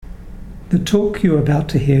The talk you're about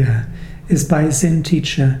to hear is by Zen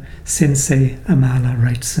teacher Sensei Amala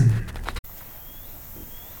Wrightson.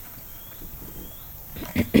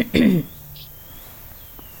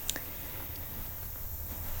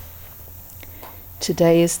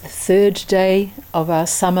 Today is the third day of our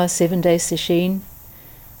summer 7-day sesshin,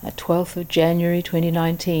 12th of January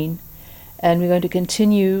 2019, and we're going to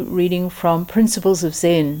continue reading from Principles of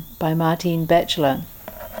Zen by Martine Batchelor.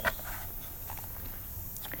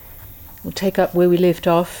 We'll take up where we left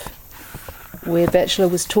off, where Batchelor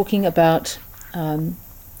was talking about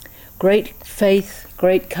great faith,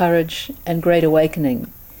 great courage, and great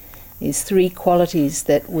awakening. These three qualities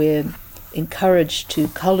that we're encouraged to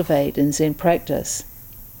cultivate in Zen practice.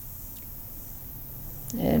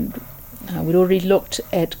 And we'd already looked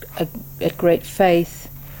at great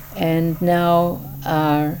faith, and now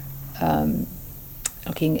are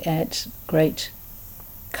looking at great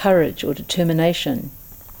courage or determination.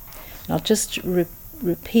 And I'll just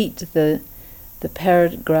repeat the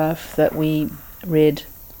paragraph that we read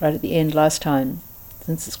right at the end last time,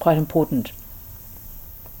 since it's quite important.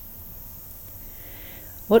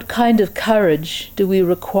 What kind of courage do we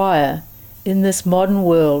require in this modern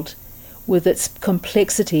world with its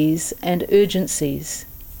complexities and urgencies?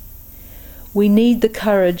 We need the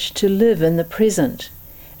courage to live in the present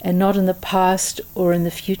and not in the past or in the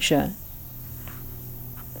future.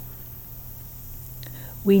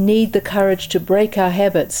 We need the courage to break our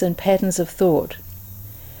habits and patterns of thought.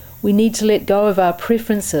 We need to let go of our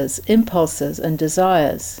preferences, impulses, and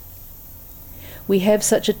desires. We have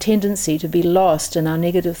such a tendency to be lost in our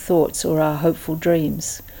negative thoughts or our hopeful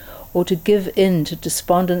dreams, or to give in to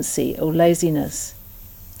despondency or laziness.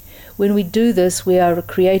 When we do this, we are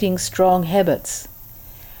creating strong habits.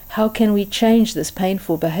 How can we change this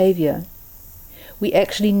painful behavior? We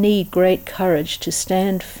actually need great courage to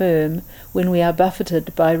stand firm when we are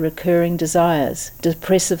buffeted by recurring desires,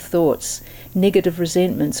 depressive thoughts, negative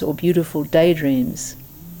resentments, or beautiful daydreams.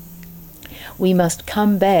 We must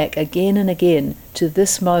come back again and again to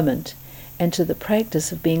this moment and to the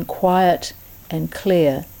practice of being quiet and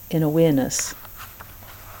clear in awareness.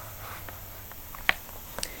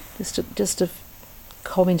 Just a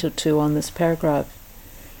comment or two on this paragraph.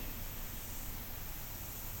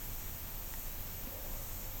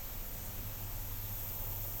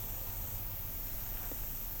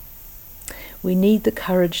 We need the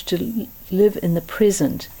courage to live in the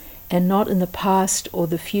present and not in the past or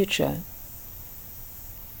the future.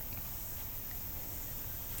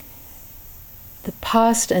 The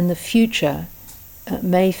past and the future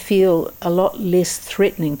may feel a lot less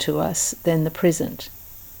threatening to us than the present.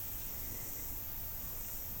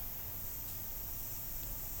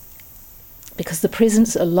 Because the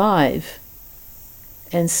present's alive,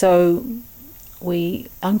 and so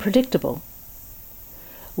unpredictable.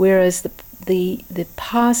 Whereas the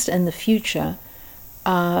past and the future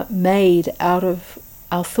are made out of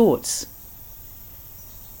our thoughts.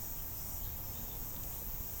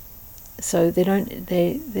 So they're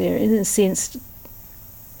in a sense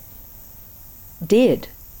dead.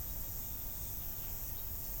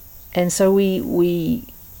 And so we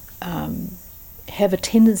have a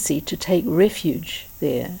tendency to take refuge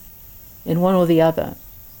there in one or the other.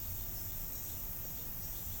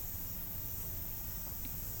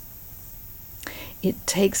 It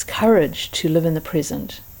takes courage to live in the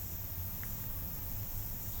present,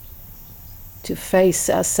 to face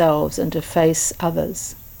ourselves and to face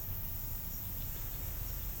others.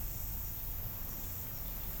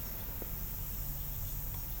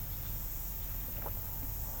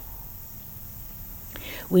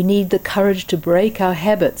 We need the courage to break our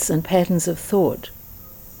habits and patterns of thought.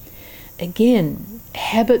 Again,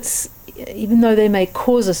 habits, even though they may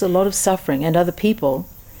cause us a lot of suffering and other people,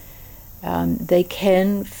 they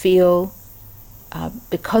can feel,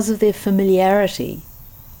 because of their familiarity,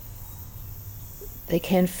 they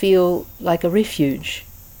can feel like a refuge.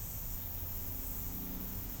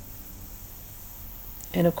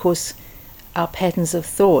 And of course, our patterns of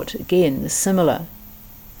thought, again, are similar.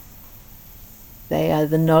 They are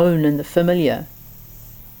the known and the familiar.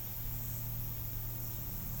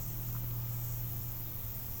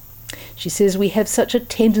 She says we have such a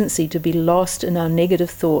tendency to be lost in our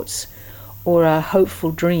negative thoughts or our hopeful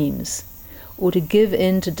dreams, or to give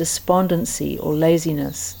in to despondency or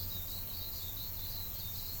laziness.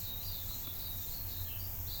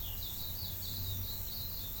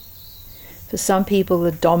 For some people,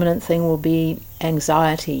 the dominant thing will be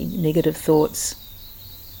anxiety, negative thoughts.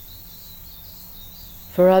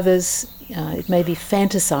 For others, it may be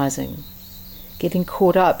fantasizing, getting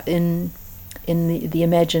caught up in the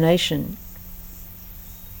imagination.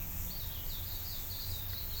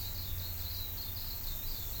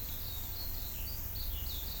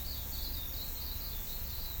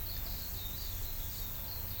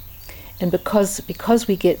 And because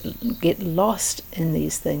we get lost in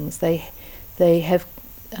these things, they have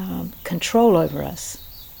control over us.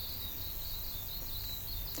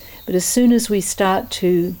 But as soon as we start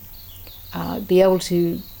to be able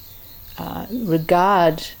to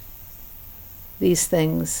regard these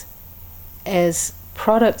things as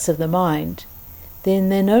products of the mind, then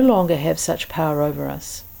they no longer have such power over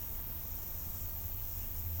us.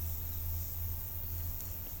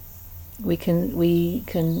 We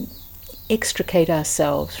can extricate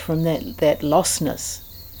ourselves from that lostness.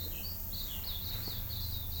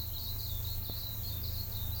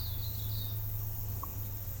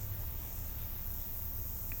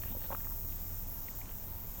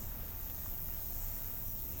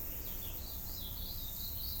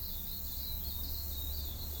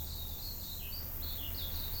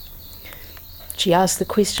 She asked the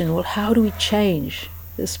question, well, how do we change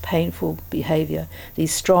this painful behavior,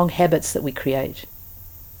 these strong habits that we create?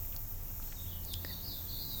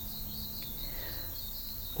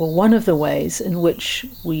 Well, one of the ways in which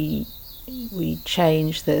we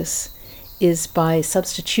change this is by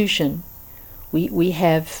substitution. We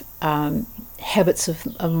have habits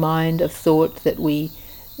of mind, of thought, that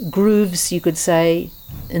grooves, you could say,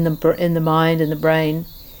 in the mind and the brain,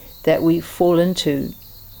 that we fall into.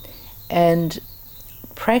 And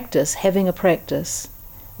having a practice,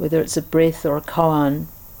 whether it's a breath or a koan,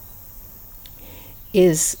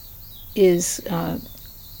 is a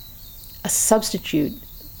substitute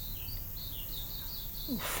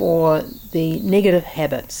for the negative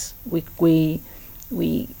habits. We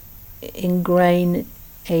ingrain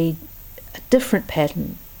a different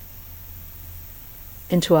pattern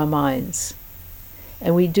into our minds,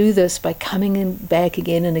 and we do this by coming back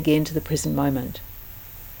again and again to the present moment.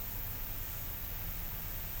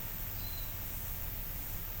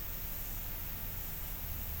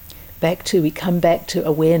 We come back to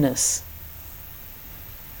awareness.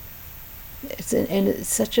 It's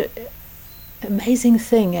such an amazing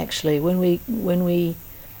thing, actually, when we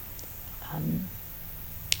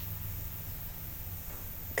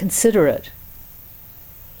consider it.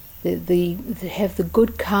 They have the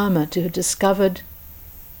good karma to have discovered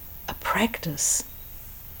a practice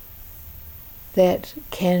that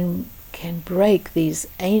can break these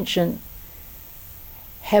ancient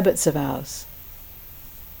habits of ours.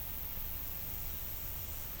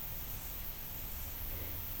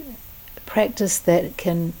 Practice that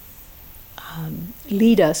can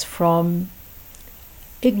lead us from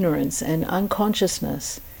ignorance and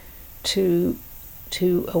unconsciousness to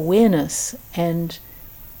awareness and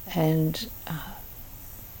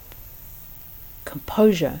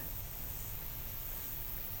composure.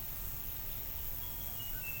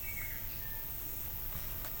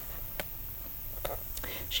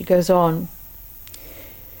 She goes on.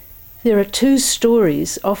 There are two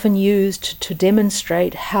stories often used to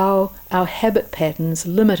demonstrate how our habit patterns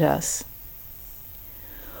limit us.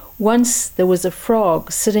 Once there was a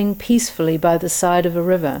frog sitting peacefully by the side of a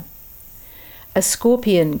river. A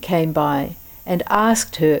scorpion came by and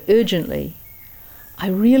asked her urgently, "I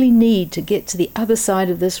really need to get to the other side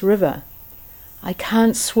of this river. I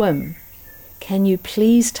can't swim. Can you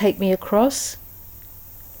please take me across?"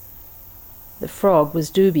 The frog was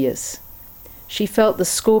dubious. She felt the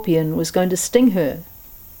scorpion was going to sting her.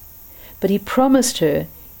 But he promised her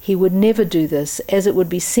he would never do this, as it would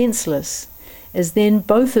be senseless, as then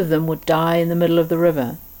both of them would die in the middle of the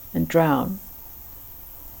river and drown.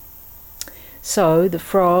 So the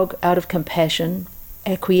frog, out of compassion,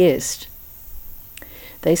 acquiesced.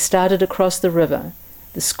 They started across the river,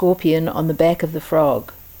 the scorpion on the back of the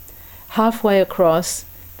frog. Halfway across,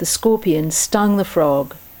 the scorpion stung the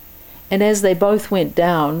frog, and as they both went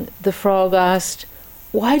down, the frog asked,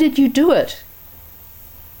 "Why did you do it?"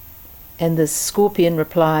 And the scorpion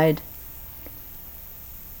replied,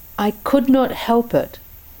 "I could not help it.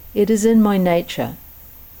 It is in my nature."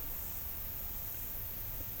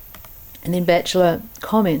 And then Batchelor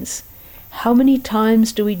comments, how many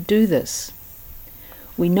times do we do this?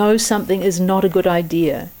 We know something is not a good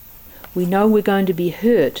idea. We know we're going to be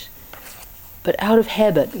hurt, but out of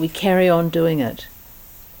habit we carry on doing it.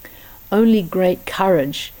 Only great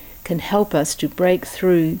courage can help us to break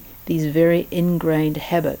through these very ingrained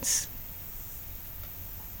habits.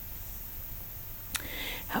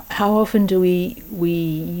 How often do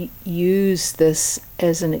we use this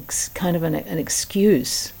as an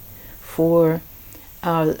excuse for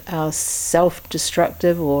our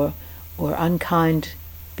self-destructive or unkind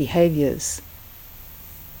behaviors?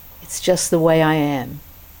 It's just the way I am.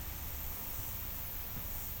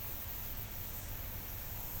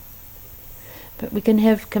 But we can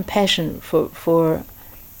have compassion for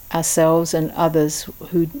ourselves and others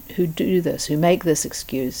who do this, who make this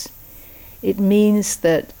excuse. It means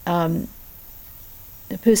that a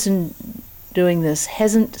person doing this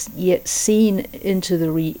hasn't yet seen into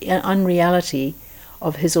the unreality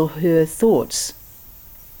of his or her thoughts.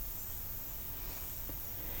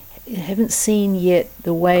 Haven't seen yet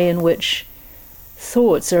the way in which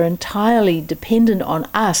thoughts are entirely dependent on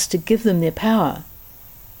us to give them their power.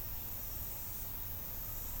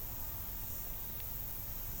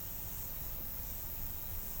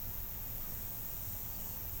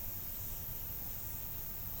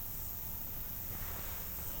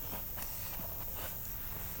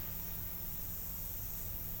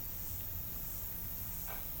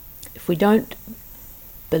 If we don't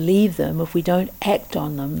believe them, if we don't act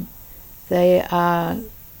on them, they are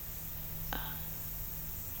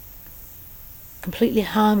completely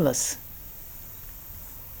harmless.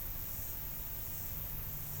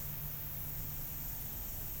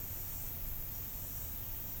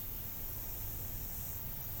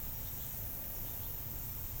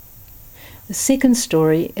 The second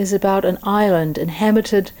story is about an island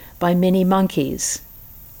inhabited by many monkeys.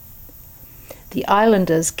 The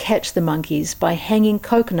islanders catch the monkeys by hanging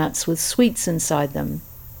coconuts with sweets inside them.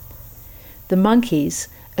 The monkeys,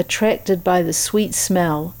 attracted by the sweet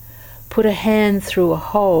smell, put a hand through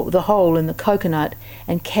the hole in the coconut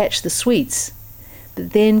and catch the sweets,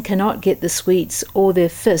 but then cannot get the sweets or their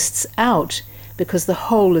fists out because the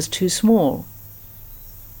hole is too small.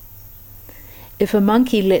 If a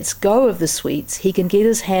monkey lets go of the sweets, he can get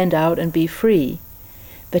his hand out and be free,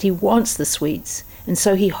 but he wants the sweets, and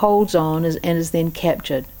so he holds on and is then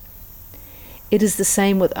captured. It is the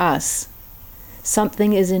same with us.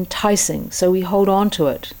 Something is enticing, so we hold on to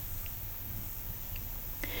it.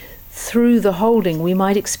 Through the holding, we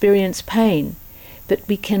might experience pain, but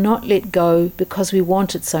we cannot let go because we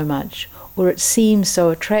want it so much, or it seems so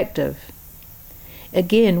attractive.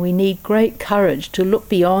 Again, we need great courage to look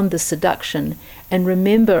beyond the seduction and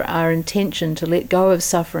remember our intention to let go of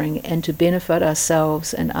suffering and to benefit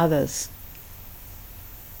ourselves and others.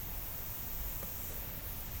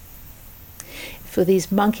 For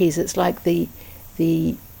these monkeys, it's like the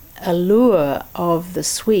allure of the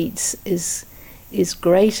sweets is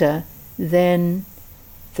greater than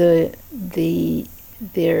their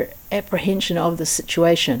apprehension of the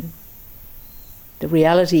situation, the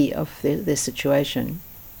reality of their situation.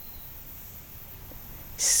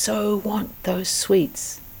 So want those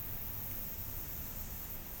sweets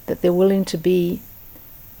that they're willing to be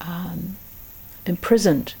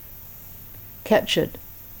imprisoned, captured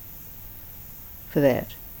for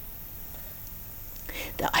that.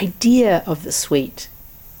 The idea of the sweet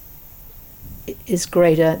is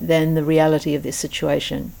greater than the reality of their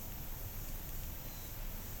situation.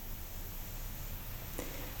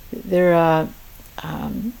 There are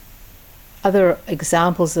other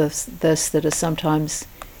examples of this that are sometimes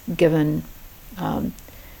given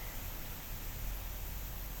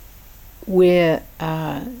where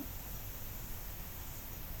a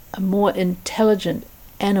more intelligent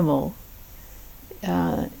animal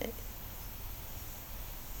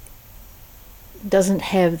doesn't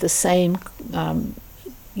have the same,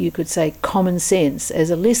 you could say, common sense as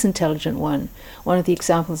a less intelligent one. One of the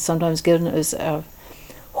examples sometimes given is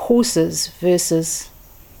horses versus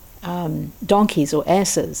donkeys or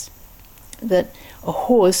asses. That a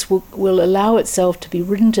horse will allow itself to be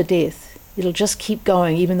ridden to death. It'll just keep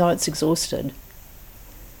going even though it's exhausted.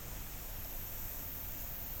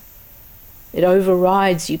 It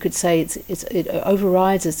overrides, you could say, it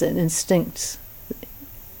overrides its instincts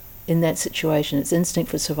in that situation, its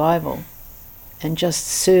instinct for survival, and just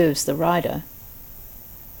serves the rider.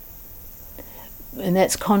 And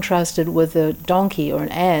that's contrasted with a donkey or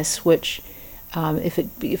an ass, which if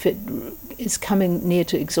it is coming near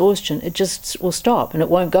to exhaustion, it just will stop and it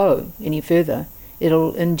won't go any further.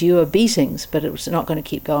 It'll endure beatings, but it's not going to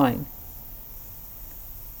keep going.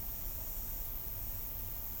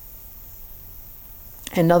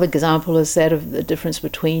 Another example is that of the difference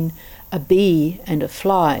between a bee and a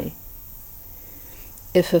fly.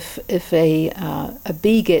 If a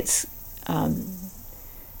bee gets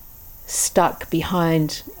stuck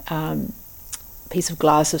behind a piece of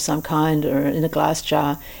glass of some kind or in a glass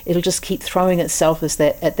jar, it'll just keep throwing itself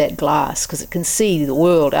at that glass because it can see the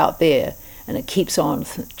world out there, and it keeps on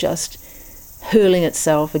just hurling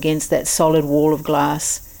itself against that solid wall of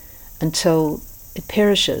glass until it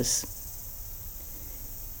perishes.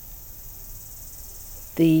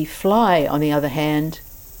 The fly, on the other hand,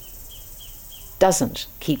 doesn't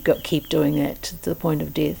keep doing that to the point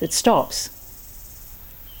of death. It stops,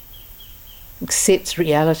 accepts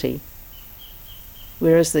reality.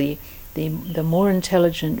 Whereas the the more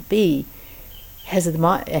intelligent bee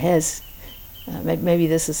maybe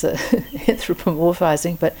this is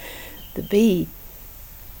anthropomorphizing, but the bee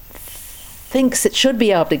thinks it should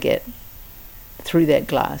be able to get through that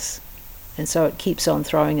glass, and so it keeps on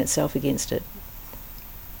throwing itself against it.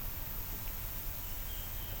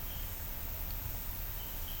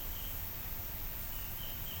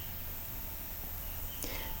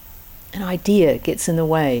 An idea gets in the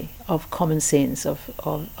way of common sense, of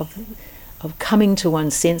coming to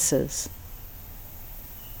one's senses.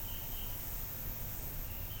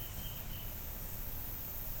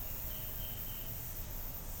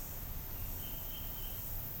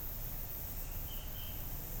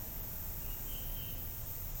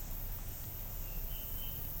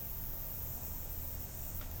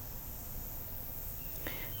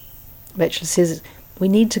 Rachel says, we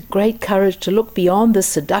need great courage to look beyond this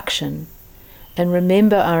seduction and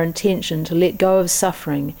remember our intention to let go of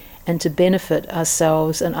suffering and to benefit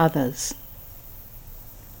ourselves and others.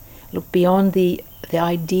 Look beyond the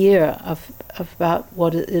idea about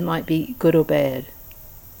what it might be good or bad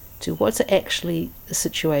to what's actually the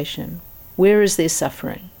situation. Where is there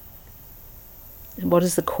suffering? And what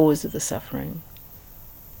is the cause of the suffering?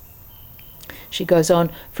 She goes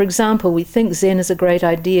on, for example, we think Zen is a great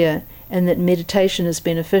idea and that meditation is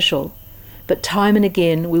beneficial, but time and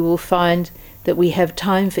again we will find that we have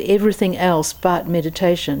time for everything else but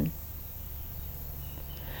meditation.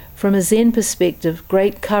 From a Zen perspective,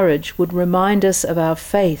 great courage would remind us of our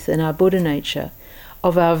faith in our Buddha nature,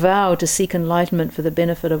 of our vow to seek enlightenment for the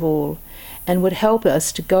benefit of all, and would help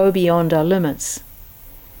us to go beyond our limits.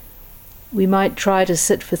 We might try to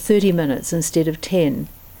sit for 30 minutes instead of 10,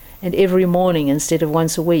 and every morning instead of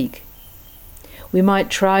once a week. We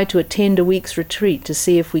might try to attend a week's retreat to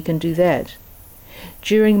see if we can do that.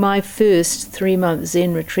 During my first 3-month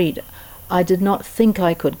Zen retreat, I did not think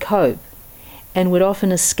I could cope, and would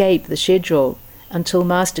often escape the schedule until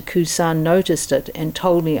Master Kusan noticed it and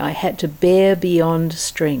told me I had to bear beyond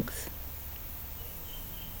strength.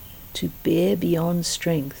 To bear beyond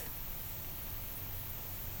strength.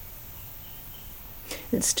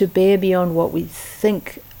 It's to bear beyond what we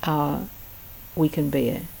think we can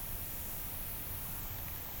bear.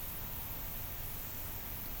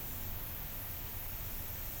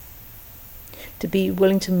 To be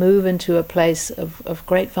willing to move into a place of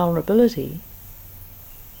great vulnerability.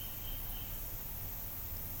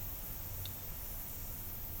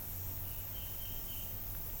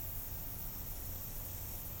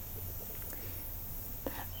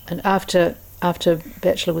 And after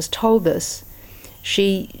Batchelor was told this,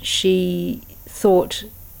 she thought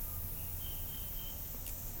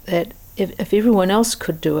that if everyone else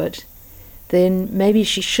could do it, then maybe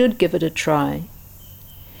she should give it a try.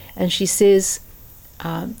 And she says,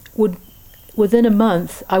 within a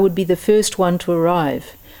month I would be the first one to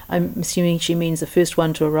arrive. I'm assuming she means the first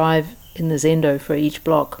one to arrive in the Zendo for each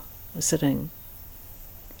block of sitting.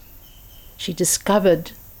 She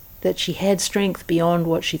discovered that she had strength beyond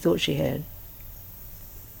what she thought she had.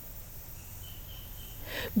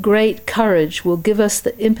 Great courage will give us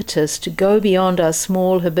the impetus to go beyond our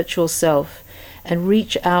small habitual self and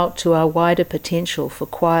reach out to our wider potential for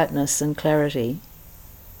quietness and clarity.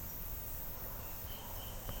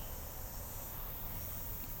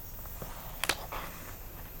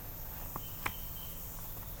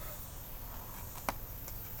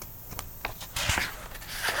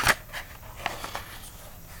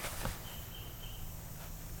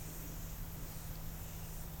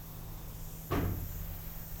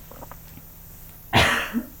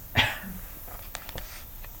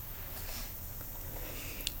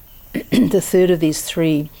 The third of these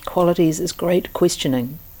 3 qualities is great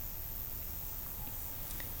questioning.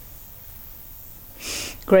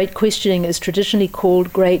 Great questioning is traditionally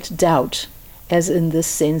called great doubt, as in this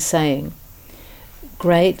Zen saying.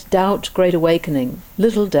 Great doubt, great awakening.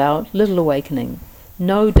 Little doubt, little awakening.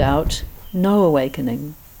 No doubt, no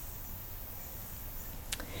awakening.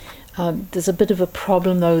 There's a bit of a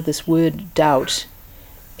problem, though, this word doubt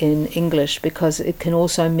in English, because it can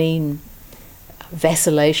also mean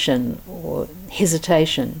vacillation or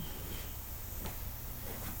hesitation.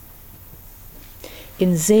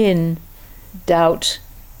 In Zen, doubt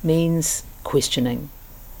means questioning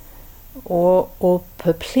or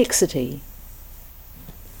perplexity,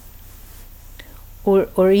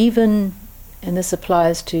 or even, and this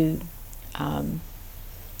applies to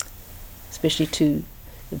especially to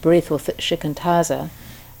the breath or shikantaza,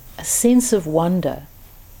 a sense of wonder.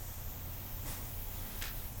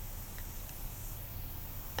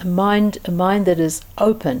 A mind that is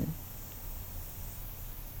open.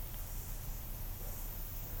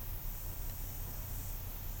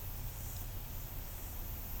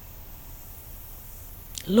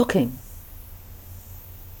 looking,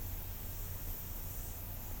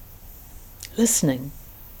 listening.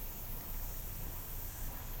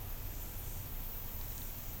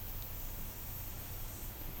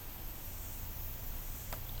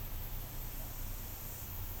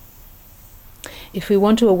 If we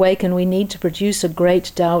want to awaken, we need to produce a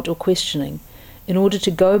great doubt or questioning in order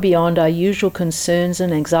to go beyond our usual concerns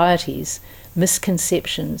and anxieties,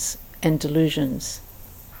 misconceptions and delusions.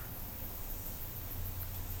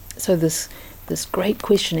 So this great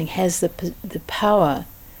questioning has the power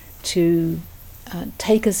to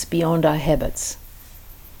take us beyond our habits.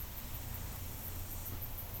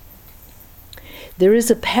 There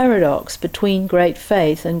is a paradox between great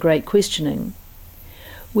faith and great questioning.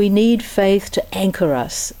 We need faith to anchor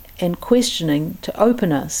us and questioning to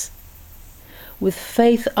open us. With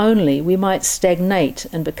faith only, we might stagnate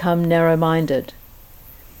and become narrow-minded.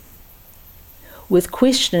 With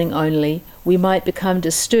questioning only, we might become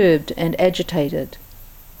disturbed and agitated.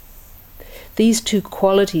 These two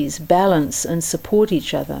qualities balance and support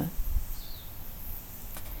each other.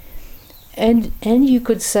 And you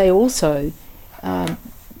could say also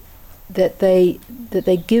that they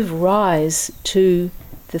give rise to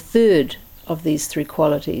the third of these three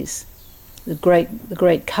qualities, the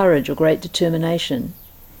great courage or great determination,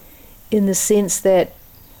 in the sense that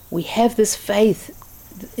we have this faith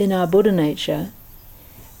in our Buddha nature,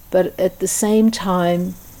 but at the same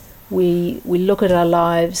time we look at our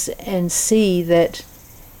lives and see that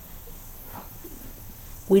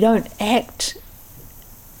we don't act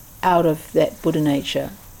out of that Buddha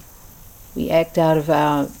nature. We act out of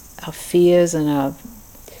our fears and our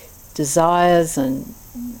desires and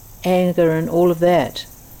anger and all of that.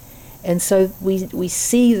 And so we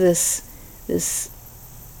see this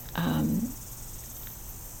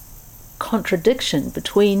contradiction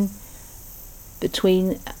between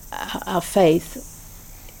our faith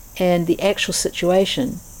and the actual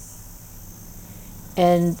situation,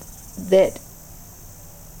 and that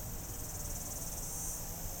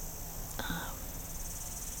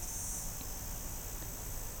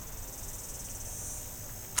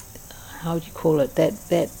how do you call it,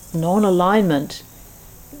 that non-alignment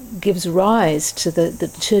gives rise to the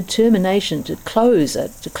determination to close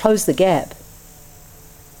the gap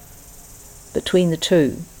between the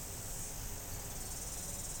two.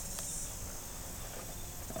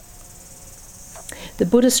 The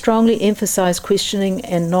Buddha strongly emphasized questioning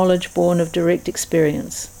and knowledge born of direct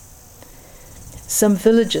experience. Some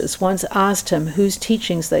villagers once asked him whose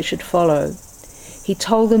teachings they should follow. He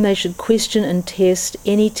told them they should question and test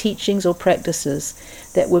any teachings or practices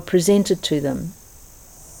that were presented to them.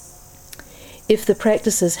 If the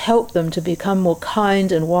practices helped them to become more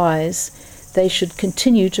kind and wise, they should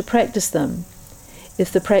continue to practice them.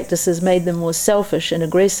 If the practices made them more selfish and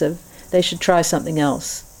aggressive, they should try something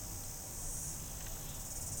else.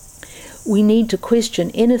 We need to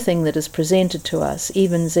question anything that is presented to us,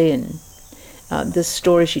 even Zen. This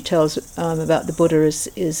story she tells about the Buddha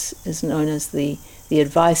is known as the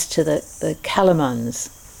advice to the Kalamans,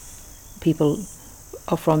 people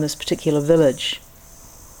are from this particular village.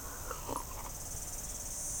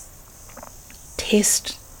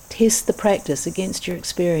 Test the practice against your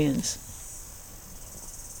experience.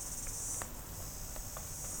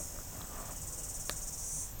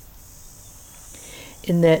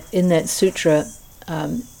 In that sutra,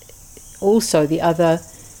 also the other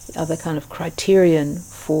kind of criterion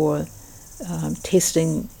for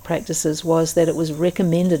testing practices was that it was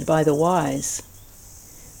recommended by the wise,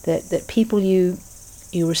 that people you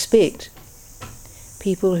respect,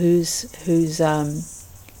 people whose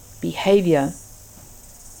behavior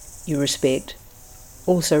you respect,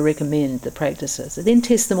 also recommend the practices. And then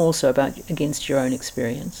test them also against your own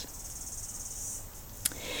experience.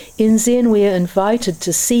 In Zen, we are invited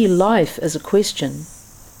to see life as a question.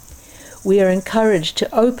 We are encouraged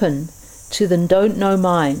to open to the don't know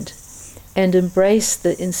mind and embrace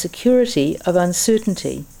the insecurity of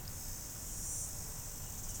uncertainty.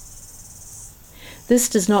 This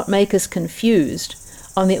does not make us confused.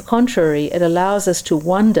 On the contrary, it allows us to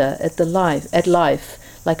wonder at life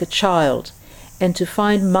like a child, and to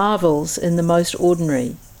find marvels in the most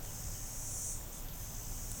ordinary.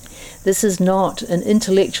 This is not an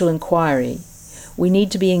intellectual inquiry. We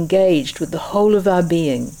need to be engaged with the whole of our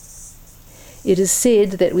being. It is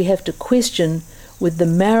said that we have to question with the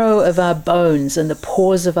marrow of our bones and the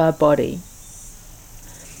pores of our body.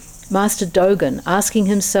 Master Dogen, asking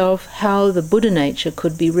himself how the Buddha nature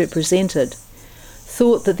could be represented,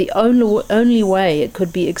 thought that the only way it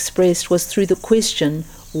could be expressed was through the question,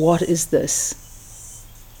 what is this?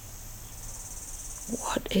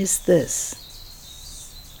 What is this?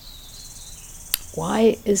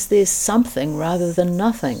 Why is there something rather than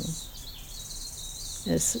nothing?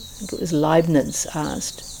 As Leibniz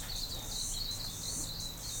asked.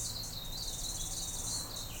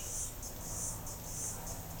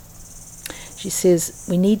 She says,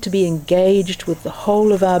 we need to be engaged with the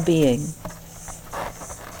whole of our being,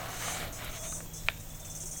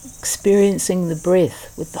 experiencing the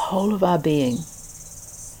breath with the whole of our being,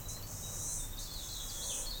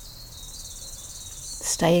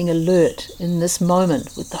 staying alert in this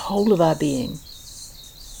moment with the whole of our being.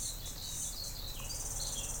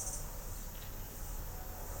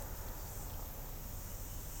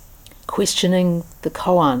 Questioning the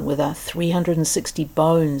koan with our 360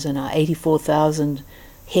 bones and our 84,000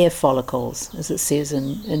 hair follicles, as it says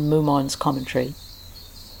in Mumon's commentary.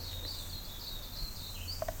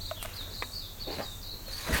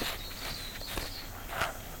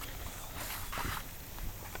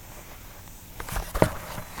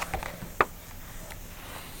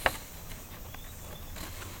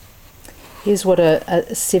 Here's what a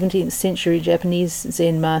 17th century Japanese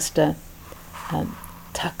Zen master,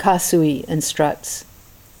 Takasui, instructs.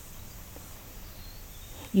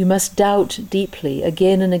 You must doubt deeply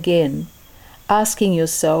again and again, asking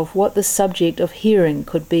yourself what the subject of hearing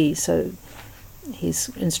could be. So he's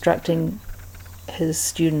instructing his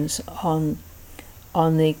students on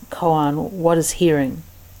the koan, what is hearing.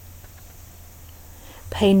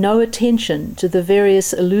 Pay no attention to the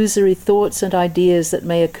various illusory thoughts and ideas that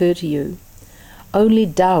may occur to you. Only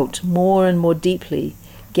doubt more and more deeply,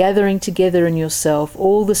 gathering together in yourself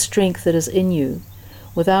all the strength that is in you,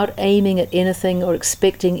 without aiming at anything or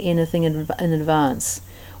expecting anything in advance,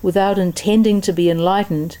 without intending to be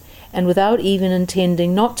enlightened, and without even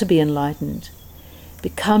intending not to be enlightened.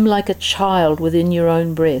 Become like a child within your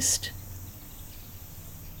own breast.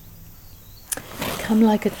 Become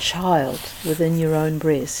like a child within your own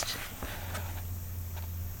breast.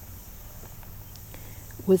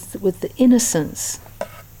 With the innocence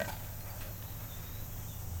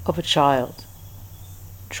of a child,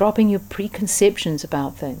 dropping your preconceptions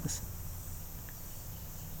about things,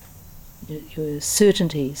 your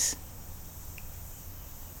certainties.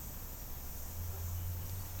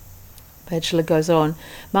 Bachelor goes on,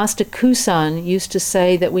 Master Kusan used to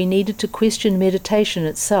say that we needed to question meditation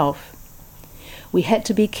itself. We had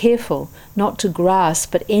to be careful not to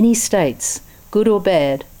grasp at any states, good or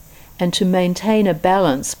bad, and to maintain a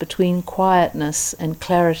balance between quietness and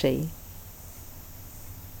clarity.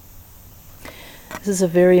 This is a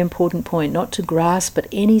very important point, not to grasp at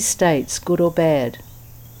any states, good or bad.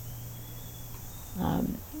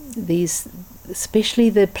 These, especially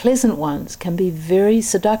the pleasant ones, can be very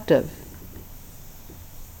seductive.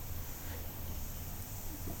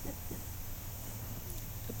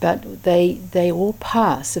 But they all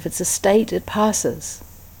pass. If it's a state, it passes.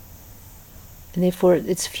 And therefore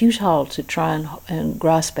it's futile to try and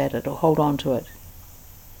grasp at it or hold on to it.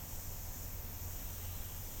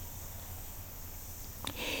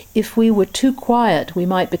 If we were too quiet, we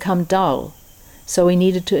might become dull. So we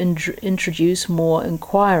needed to introduce more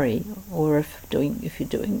inquiry, or if you're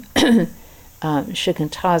doing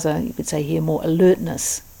shikantaza, you could say here more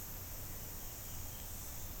alertness.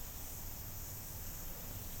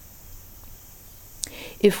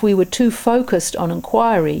 If we were too focused on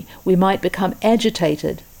inquiry, we might become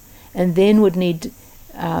agitated, and then would need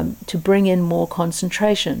to bring in more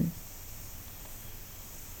concentration.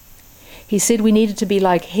 He said we needed to be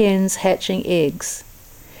like hens hatching eggs.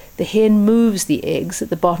 The hen moves the eggs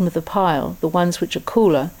at the bottom of the pile, the ones which are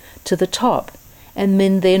cooler, to the top, and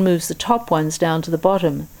then moves the top ones down to the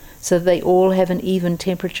bottom, so that they all have an even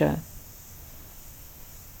temperature.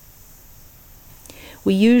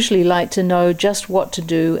 We usually like to know just what to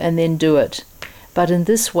do and then do it, but in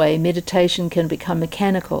this way meditation can become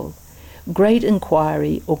mechanical. Great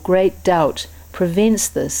inquiry or great doubt prevents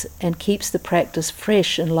this and keeps the practice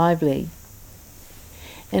fresh and lively.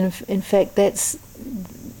 And in fact, that's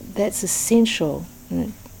essential,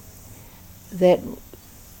 that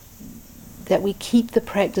we keep the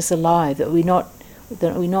practice alive, that we not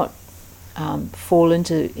fall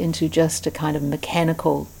into just a kind of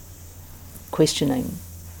mechanical questioning,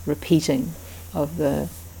 repeating of the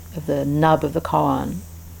nub of the koan,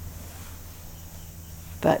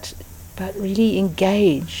 but really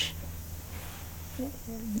engage.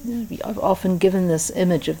 I've often given this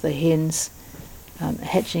image of the hens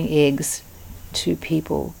hatching eggs to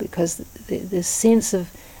people because the sense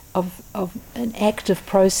of an active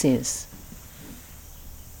process.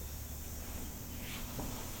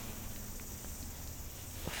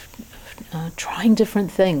 Trying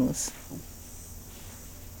different things.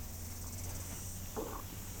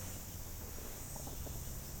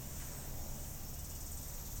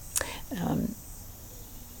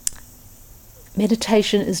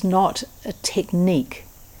 meditation is not a technique.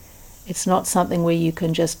 It's not something where you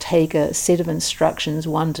can just take a set of instructions,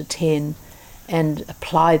 1 to 10, and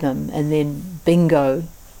apply them, and then bingo,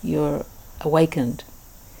 you're awakened.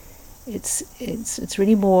 It's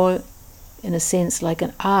really more, in a sense, like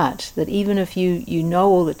an art, that even if you know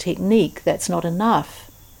all the technique, that's not enough.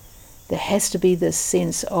 There has to be this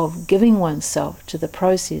sense of giving oneself to the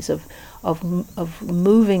process of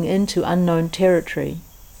moving into unknown territory.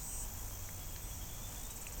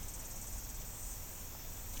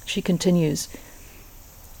 She continues,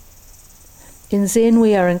 in Zen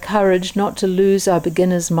we are encouraged not to lose our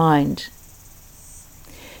beginner's mind,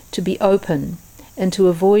 to be open, and to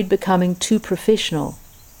avoid becoming too professional.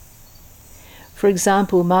 For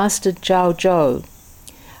example, Master Zhao Zhou,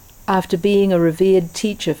 after being a revered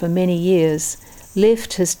teacher for many years,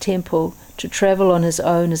 left his temple to travel on his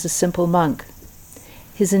own as a simple monk.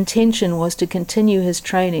 His intention was to continue his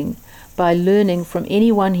training by learning from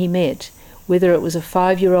anyone he met, whether it was a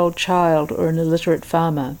 5-year-old child or an illiterate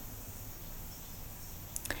farmer.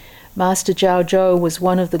 Master Zhao Zhou was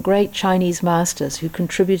one of the great Chinese masters who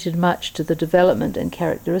contributed much to the development and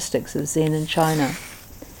characteristics of Zen in China.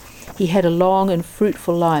 He had a long and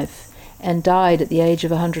fruitful life and died at the age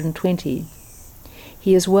of 120.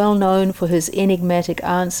 He is well known for his enigmatic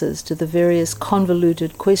answers to the various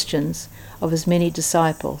convoluted questions of his many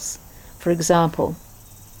disciples. For example,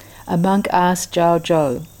 a monk asked Zhao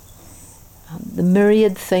Zhou, the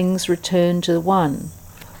myriad things return to the one.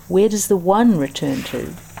 Where does the one return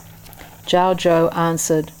to? Zhao Zhou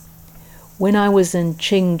answered, when I was in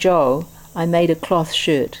Qingzhou, I made a cloth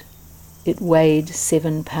shirt. It weighed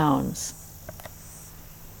 7 pounds.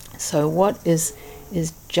 So what is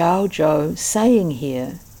Zhao Zhou saying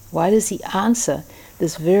here? Why does he answer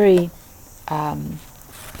this very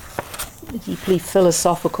deeply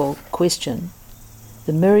philosophical question?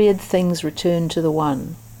 The myriad things return to the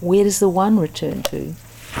one. Where does the one return to?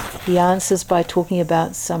 He answers by talking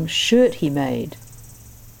about some shirt he made.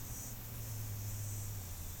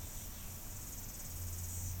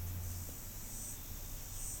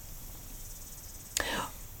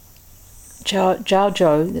 Zhao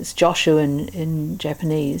Zhou, that's Joshua in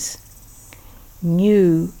Japanese,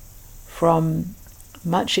 knew from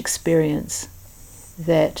much experience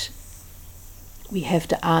that we have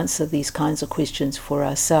to answer these kinds of questions for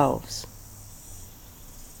ourselves.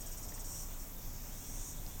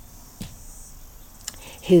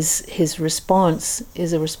 His response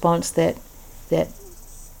is a response that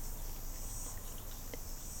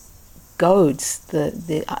goads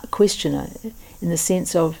the questioner in the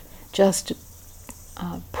sense of just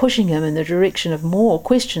pushing him in the direction of more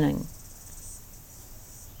questioning.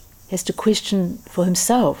 He has to question for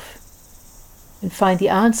himself and find the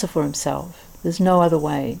answer for himself. There's no other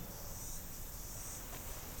way.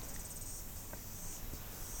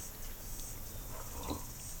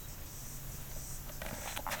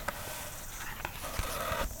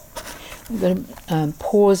 I'm going to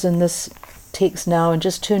pause in this text now and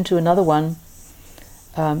just turn to another one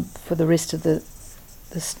for the rest of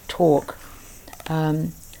this talk.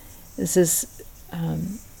 This is a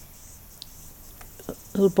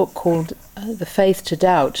little book called The Faith to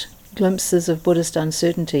Doubt, Glimpses of Buddhist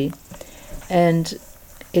Uncertainty, and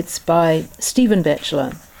it's by Stephen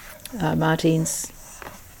Batchelor, Martine's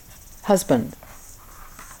husband.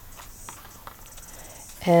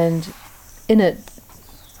 And in it,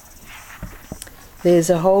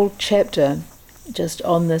 there's a whole chapter just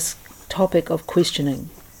on this topic of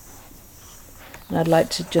questioning. And I'd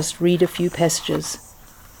like to just read a few passages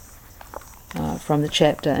from the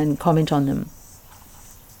chapter and comment on them.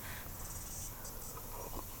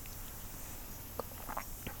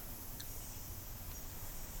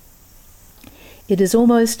 It is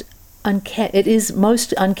most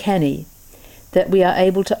uncanny that we are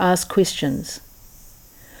able to ask questions.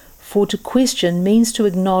 For to question means to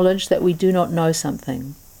acknowledge that we do not know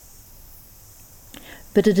something.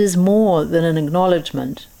 But it is more than an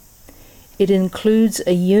acknowledgement. It includes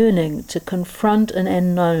a yearning to confront an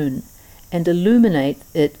unknown and illuminate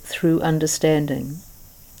it through understanding.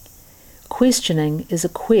 Questioning is a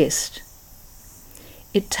quest.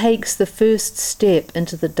 It takes the first step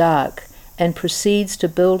into the dark and proceeds to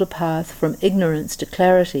build a path from ignorance to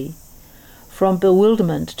clarity, from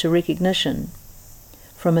bewilderment to recognition,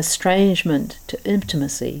 from estrangement to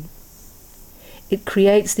intimacy. It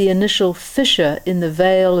creates the initial fissure in the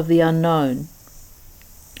veil of the unknown.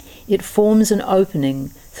 It forms an opening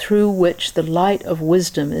through which the light of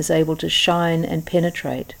wisdom is able to shine and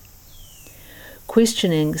penetrate.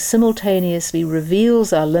 Questioning simultaneously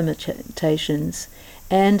reveals our limitations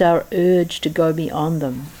and our urge to go beyond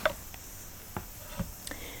them.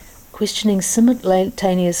 Questioning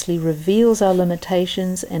simultaneously reveals our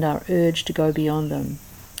limitations and our urge to go beyond them.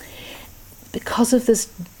 Because of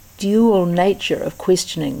this dual nature of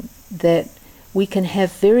questioning, that we can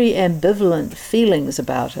have very ambivalent feelings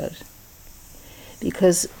about it.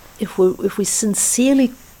 Because if we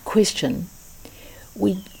sincerely question,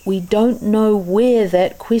 we don't know where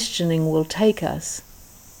that questioning will take us.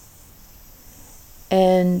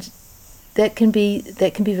 And that can be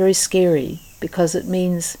very scary, because it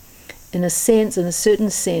means, in a certain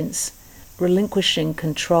sense, relinquishing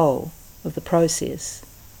control of the process.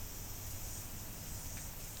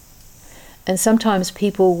 And sometimes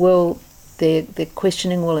their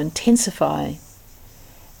questioning will intensify,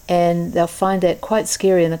 and they'll find that quite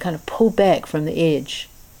scary, and they'll kind of pull back from the edge.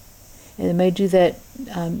 And they may do that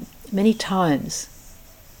many times.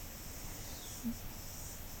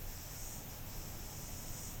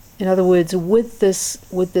 In other words, with this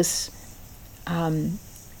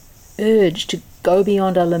urge to go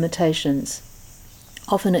beyond our limitations,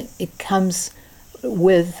 often it comes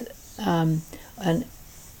with an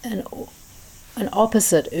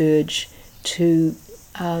opposite urge to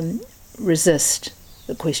resist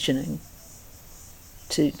the questioning,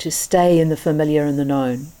 to stay in the familiar and the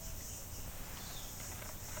known.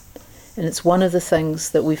 And it's one of the things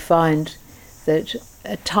that we find that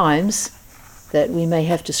at times that we may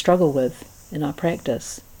have to struggle with in our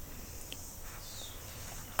practice.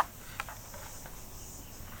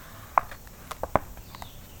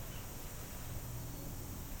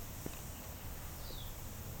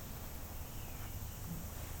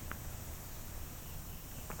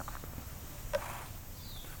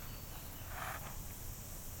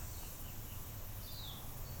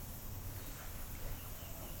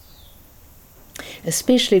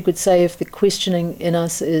 Especially, we could say, if the questioning in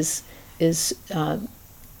us is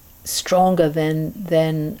stronger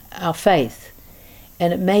than our faith,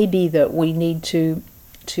 and it may be that we need to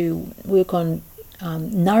work on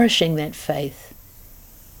nourishing that faith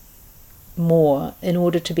more in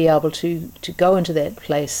order to be able to go into that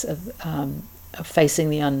place of facing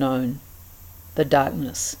the unknown, the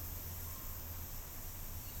darkness.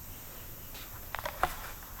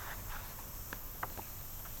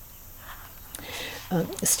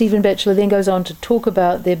 Stephen Batchelor then goes on to talk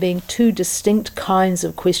about there being two distinct kinds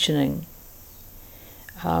of questioning.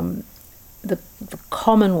 The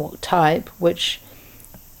common type, which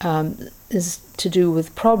is to do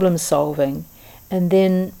with problem solving, and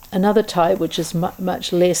then another type which is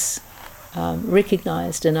much less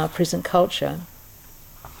recognized in our present culture.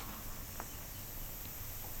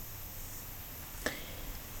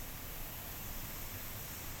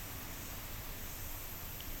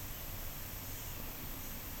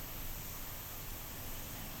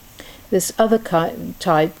 This other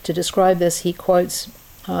type, to describe this, he quotes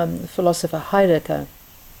the philosopher Heidegger,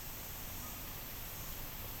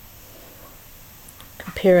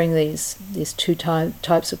 comparing these two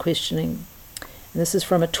types of questioning. And this is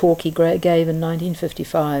from a talk he gave in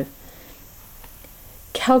 1955.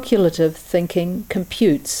 Calculative thinking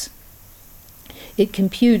computes. It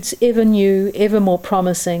computes ever new, ever more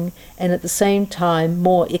promising, and at the same time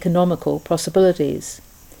more economical possibilities.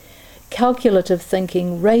 Calculative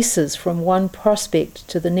thinking races from one prospect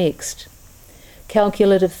to the next.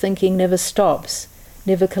 Calculative thinking never stops,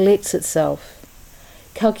 never collects itself.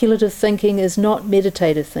 Calculative thinking is not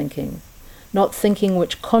meditative thinking, not thinking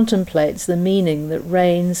which contemplates the meaning that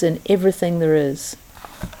reigns in everything there is.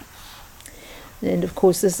 And of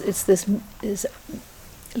course, this is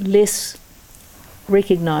less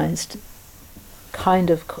recognized kind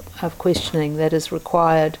of questioning that is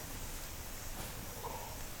required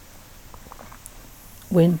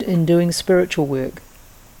when in doing spiritual work.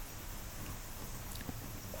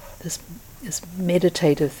 This is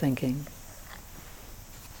meditative thinking.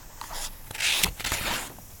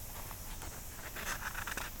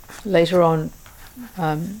 Later on,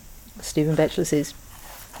 Stephen Batchelor says,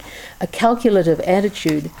 a calculative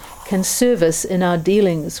attitude can serve us in our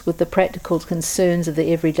dealings with the practical concerns of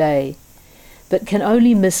the everyday, but can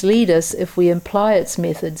only mislead us if we apply its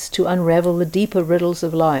methods to unravel the deeper riddles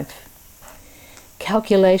of life.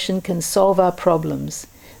 Calculation can solve our problems,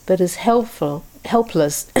 but is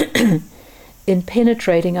helpless in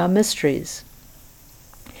penetrating our mysteries.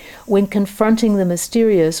 When confronting the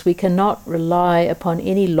mysterious, we cannot rely upon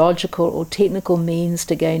any logical or technical means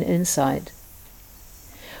to gain insight.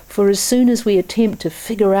 For as soon as we attempt to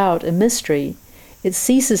figure out a mystery, it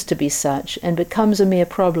ceases to be such and becomes a mere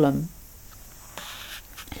problem.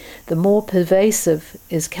 The more pervasive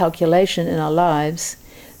is calculation in our lives,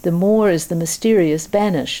 the more is the mysterious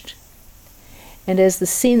banished. And as the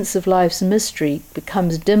sense of life's mystery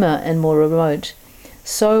becomes dimmer and more remote,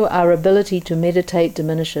 so our ability to meditate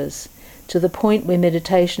diminishes, to the point where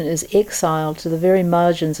meditation is exiled to the very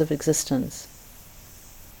margins of existence.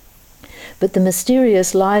 But the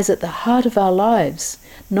mysterious lies at the heart of our lives,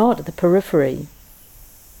 not at the periphery.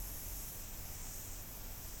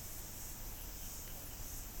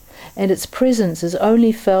 And its presence is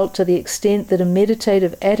only felt to the extent that a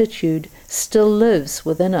meditative attitude still lives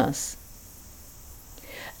within us.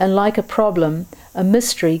 And like a problem, a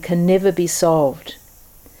mystery can never be solved.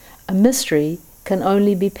 A mystery can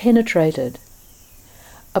only be penetrated.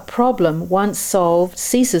 A problem once solved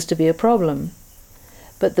ceases to be a problem,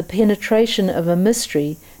 but the penetration of a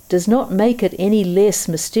mystery does not make it any less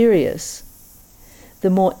mysterious. The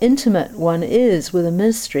more intimate one is with a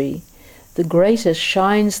mystery, the greater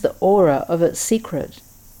shines the aura of its secret.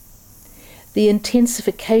 The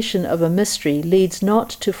intensification of a mystery leads not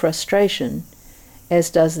to frustration, as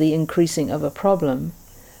does the increasing of a problem,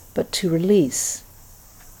 but to release.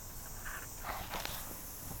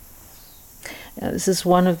 Now, this is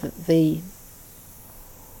one of the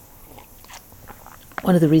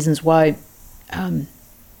reasons why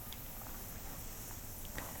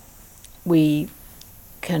we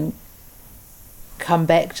can come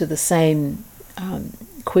back to the same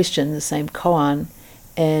question, the same koan,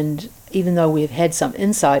 and even though we've had some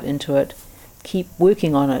insight into it, keep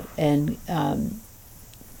working on it and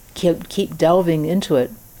keep delving into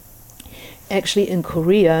it. Actually, in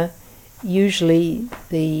Korea, usually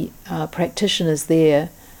the practitioners there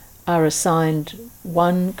are assigned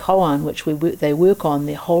one koan which they work on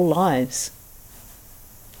their whole lives.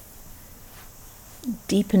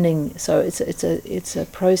 Deepening, so it's a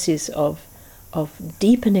process of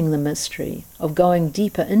deepening the mystery, of going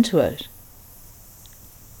deeper into it.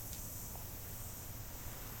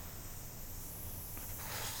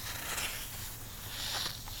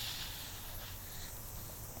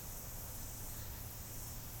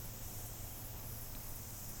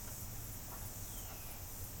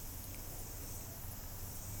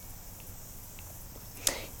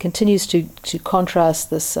 Continues to contrast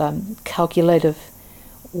this calculative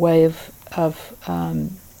way of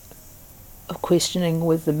questioning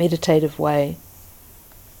with the meditative way.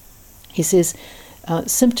 He says,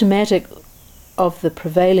 symptomatic of the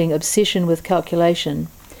prevailing obsession with calculation,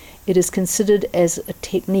 it is considered as a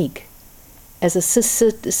technique, as a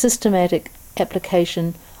systematic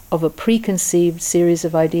application of a preconceived series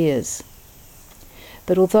of ideas.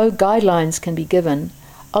 But although guidelines can be given,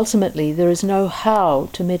 ultimately there is no how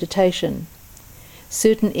to meditation.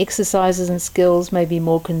 Certain exercises and skills may be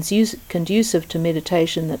more conducive to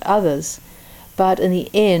meditation than others, but in the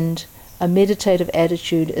end, a meditative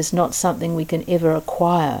attitude is not something we can ever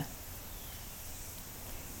acquire.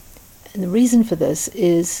 And the reason for this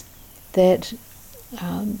is that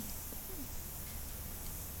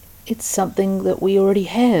it's something that we already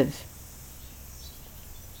have.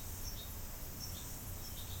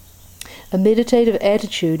 A meditative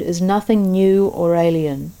attitude is nothing new or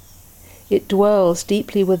alien. It dwells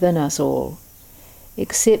deeply within us all,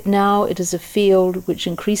 except now it is a field which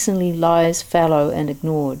increasingly lies fallow and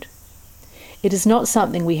ignored. It is not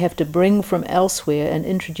something we have to bring from elsewhere and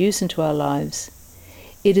introduce into our lives.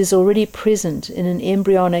 It is already present in an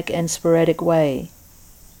embryonic and sporadic way.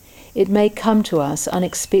 It may come to us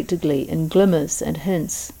unexpectedly in glimmers and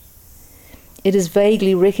hints. It is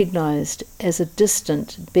vaguely recognized as a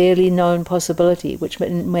distant, barely known possibility which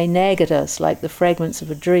may nag at us like the fragments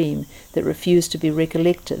of a dream that refuse to be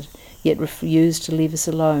recollected, yet refuse to leave us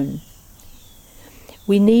alone.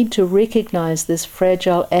 We need to recognize this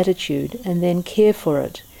fragile attitude and then care for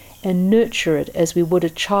it and nurture it as we would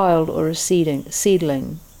a child or a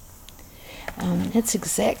seedling. That's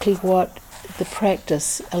exactly what the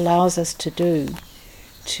practice allows us to do.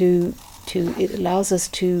 It allows us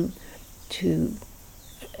to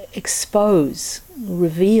expose,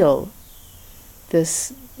 reveal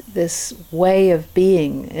this way of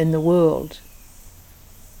being in the world.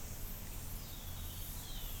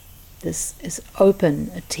 This is open,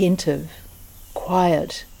 attentive,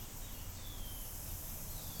 quiet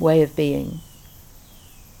way of being.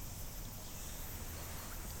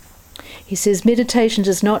 He says, meditation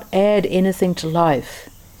does not add anything to life.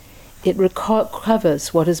 It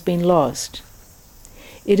recovers what has been lost.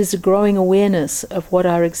 It is a growing awareness of what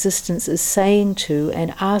our existence is saying to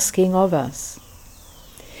and asking of us.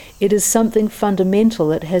 It is something fundamental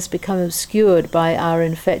that has become obscured by our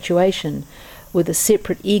infatuation with a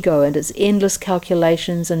separate ego and its endless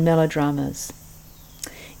calculations and melodramas.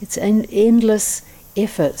 It's endless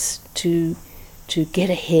efforts to get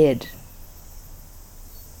ahead,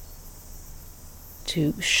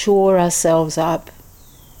 to shore ourselves up,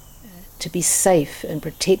 to be safe and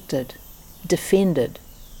protected, defended.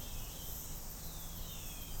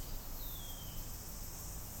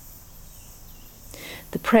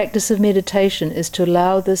 The practice of meditation is to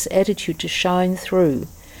allow this attitude to shine through,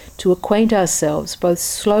 to acquaint ourselves both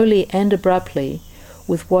slowly and abruptly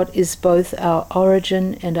with what is both our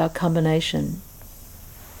origin and our combination.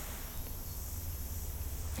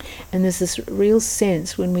 And there's this real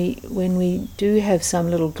sense when we do have some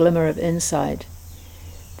little glimmer of insight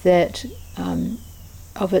that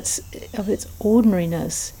of its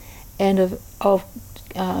ordinariness and of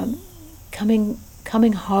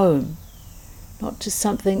coming home. Not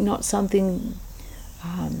something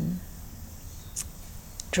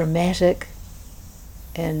dramatic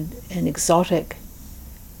and exotic,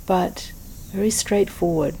 but very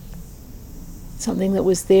straightforward. Something that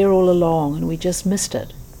was there all along and we just missed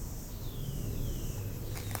it.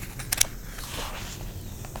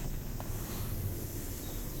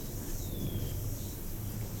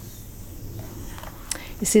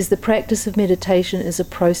 He says the practice of meditation is a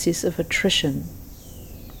process of attrition,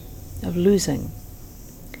 of losing.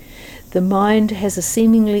 The mind has a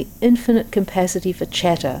seemingly infinite capacity for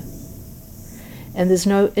chatter, and there's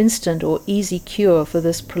no instant or easy cure for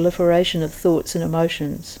this proliferation of thoughts and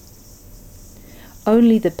emotions.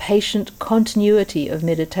 Only the patient continuity of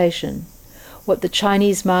meditation, what the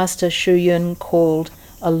Chinese master Xu Yun called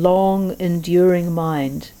a long, enduring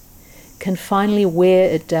mind, can finally wear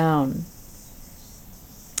it down.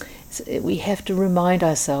 So we have to remind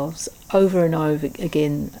ourselves over and over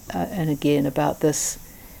again and again about this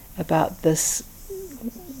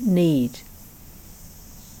need.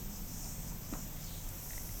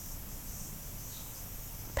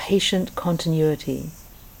 Patient continuity,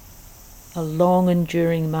 a long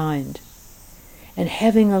enduring mind, and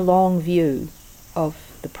having a long view of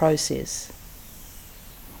the process.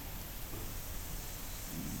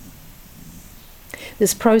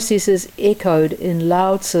 This process is echoed in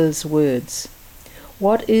Lao Tzu's words.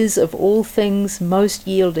 What is of all things most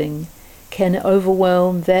yielding can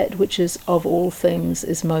overwhelm that which is of all things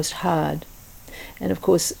is most hard. And of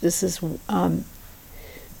course this is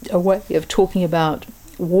a way of talking about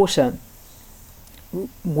water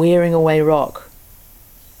wearing away rock.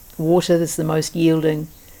 Water is the most yielding,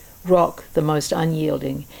 rock the most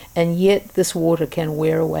unyielding, and yet this water can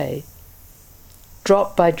wear away.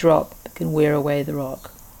 Drop by drop can wear away the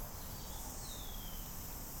rock.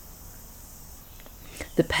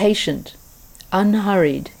 The patient,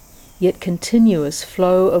 unhurried, yet continuous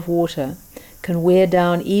flow of water can wear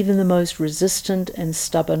down even the most resistant and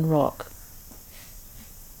stubborn rock.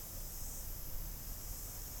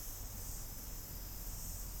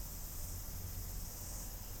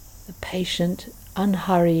 The patient,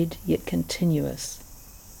 unhurried, yet continuous.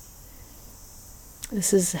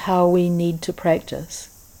 This is how we need to practice.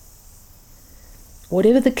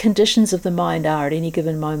 Whatever the conditions of the mind are at any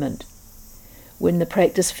given moment, when the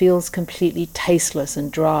practice feels completely tasteless and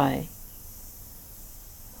dry,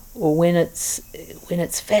 or when it's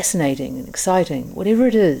fascinating and exciting, whatever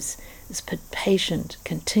it is patient,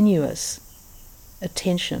 continuous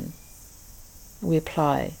attention we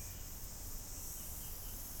apply.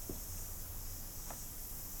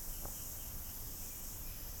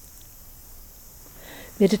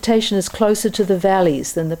 Meditation is closer to the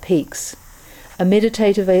valleys than the peaks. A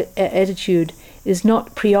meditative attitude is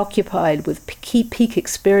not preoccupied with key peak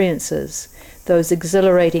experiences, those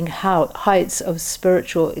exhilarating heights of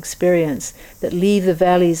spiritual experience that leave the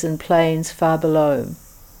valleys and plains far below.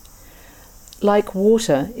 Like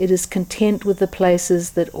water, it is content with the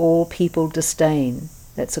places that all people disdain.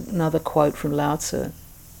 That's another quote from Lao Tzu.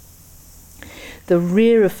 The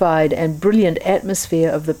rarefied and brilliant atmosphere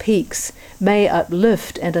of the peaks may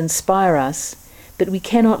uplift and inspire us, but we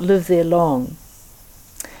cannot live there long.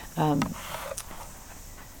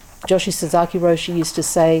 Joshi Sasaki Roshi used to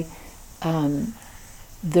say,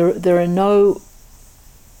 there are no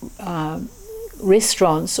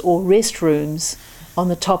restaurants or restrooms on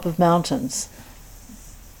the top of mountains.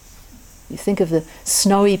 You think of the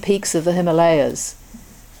snowy peaks of the Himalayas.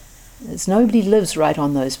 Nobody lives right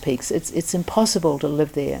on those peaks. It's impossible to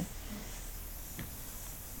live there.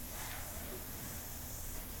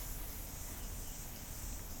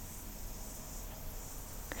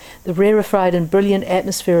 The rarefied and brilliant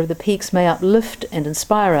atmosphere of the peaks may uplift and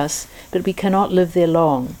inspire us, but we cannot live there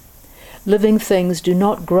long. Living things do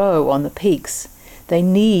not grow on the peaks. They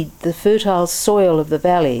need the fertile soil of the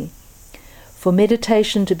valley. For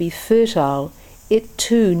meditation to be fertile, it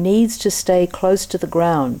too needs to stay close to the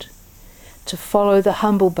ground, to follow the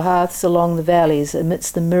humble paths along the valleys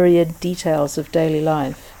amidst the myriad details of daily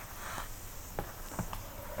life.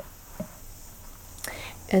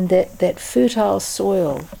 And that fertile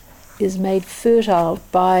soil is made fertile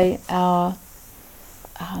by our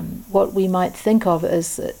what we might think of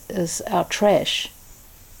as our trash.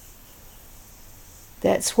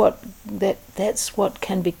 That's what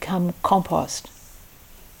can become compost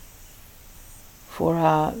for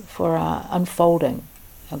our unfolding,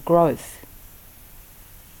 our growth.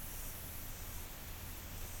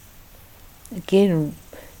 Again,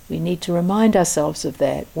 we need to remind ourselves of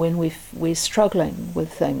that when we're struggling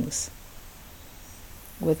with things,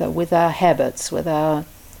 with our habits, with our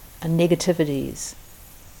negativities.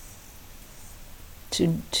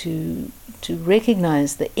 To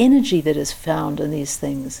recognize the energy that is found in these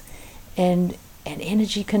things, and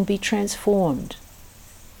energy can be transformed.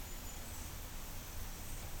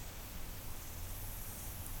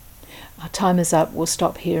 Our time is up. We'll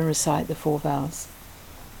stop here and recite the 4 vows.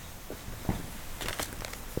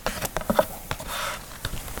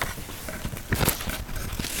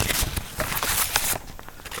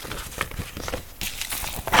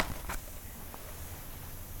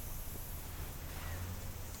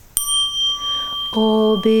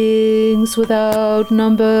 All beings without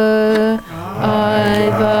number, I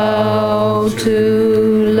vow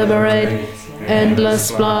to liberate.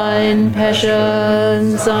 Endless blind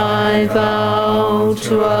passions, I vow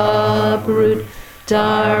to uproot.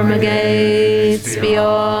 Dharma gates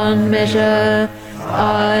beyond measure,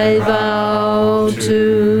 I vow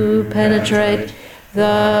to penetrate.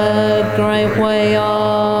 The great way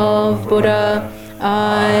of Buddha,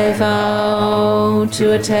 I vow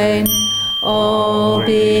to attain. All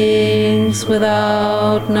beings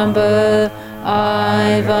without number,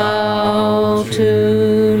 I vow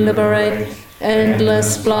to liberate.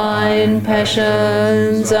 Endless blind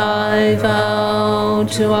passions, I vow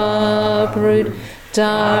to uproot.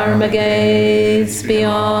 Dharma gates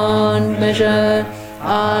beyond measure,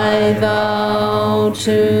 I vow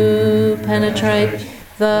to penetrate.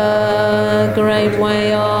 The great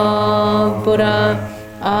way of Buddha,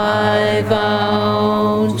 I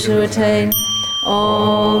vow to attain.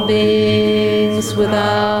 All beings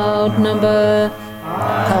without number,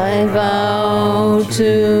 I vow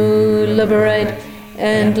to liberate.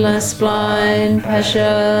 Endless blind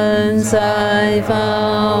passions, I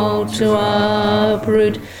vow to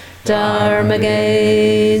uproot. Dharma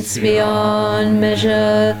gates beyond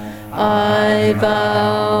measure, I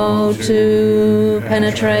vow to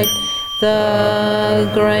penetrate. The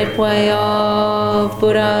great way of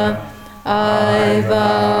Buddha, I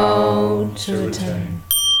vow to attain.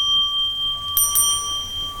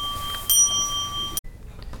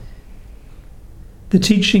 The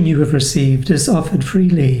teaching you have received is offered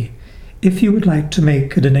freely. If you would like to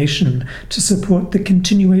make a donation to support the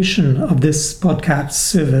continuation of this podcast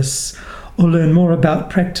service or learn more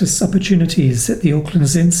about practice opportunities at the Auckland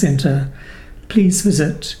Zen Centre, please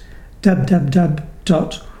visit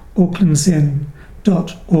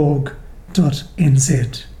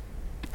www.aucklandzen.org.nz.